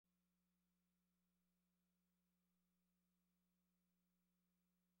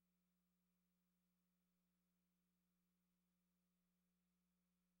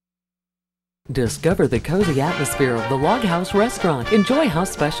Discover the cozy atmosphere of the Loghouse Restaurant. Enjoy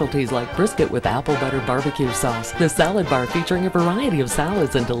house specialties like brisket with apple butter barbecue sauce, the salad bar featuring a variety of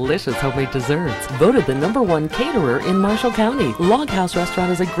salads and delicious homemade desserts. Voted the #1 caterer in Marshall County, Loghouse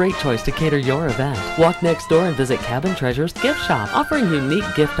Restaurant is a great choice to cater your event. Walk next door and visit Cabin Treasures Gift Shop, offering unique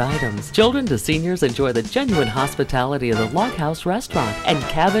gift items. Children to seniors enjoy the genuine hospitality of the Loghouse Restaurant and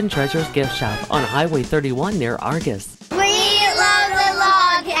Cabin Treasures Gift Shop on Highway 31 near Argos.